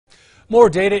More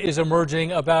data is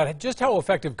emerging about just how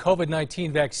effective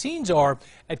COVID-19 vaccines are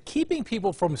at keeping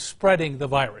people from spreading the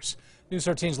virus. News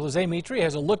 13's Lizzie Mitri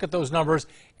has a look at those numbers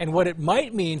and what it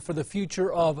might mean for the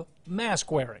future of mask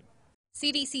wearing.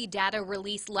 CDC data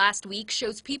released last week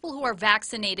shows people who are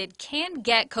vaccinated can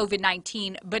get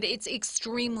COVID-19, but it's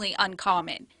extremely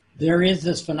uncommon. There is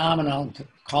this phenomenon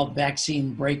called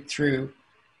vaccine breakthrough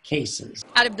cases.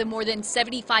 Out of the more than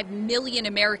 75 million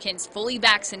Americans fully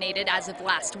vaccinated as of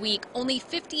last week, only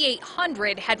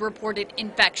 5,800 had reported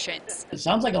infections. It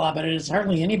sounds like a lot, but it is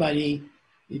hardly anybody.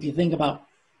 If you think about,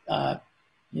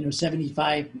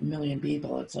 75 million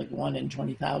people, it's like 1 in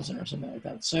 20,000 or something like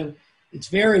that. So it's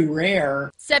very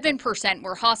rare. 7%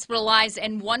 were hospitalized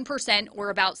and 1%, or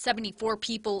about 74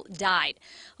 people, died.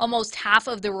 Almost half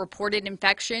of the reported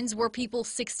infections were people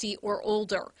 60 or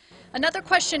older. Another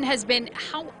question has been,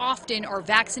 how often are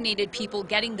vaccinated people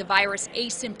getting the virus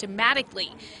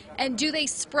asymptomatically? And do they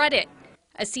spread it?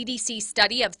 A CDC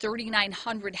study of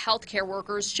 3,900 healthcare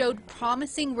workers showed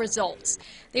promising results.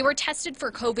 They were tested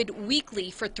for COVID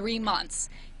weekly for 3 months.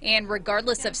 And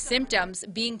regardless of symptoms,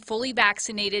 being fully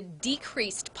vaccinated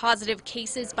decreased positive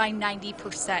cases by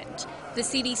 90%. The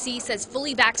CDC says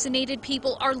fully vaccinated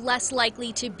people are less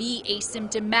likely to be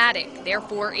asymptomatic.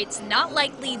 Therefore, it's not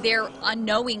likely they're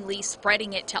unknowingly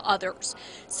spreading it to others.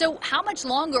 So how much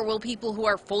longer will people who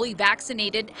are fully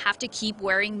vaccinated have to keep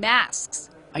wearing masks?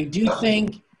 I do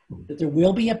think that there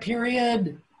will be a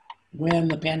period when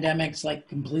the pandemic's like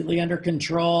completely under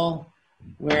control,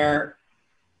 where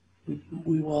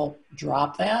we will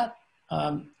drop that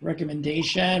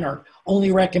recommendation or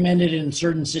only recommend it in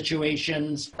certain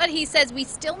situations. But he says we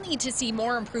still need to see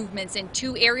more improvements in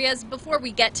 2 areas before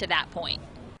we get to that point.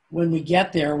 When we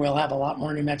get there, we'll have a lot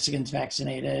more New Mexicans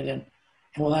vaccinated, and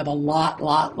we'll have a lot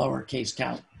lower case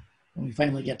count when we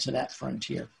finally get to that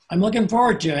frontier. I'm looking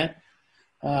forward to it,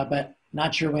 but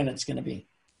not sure when it's going to be.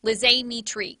 Lizzie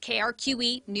Mitri,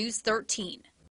 KRQE News 13.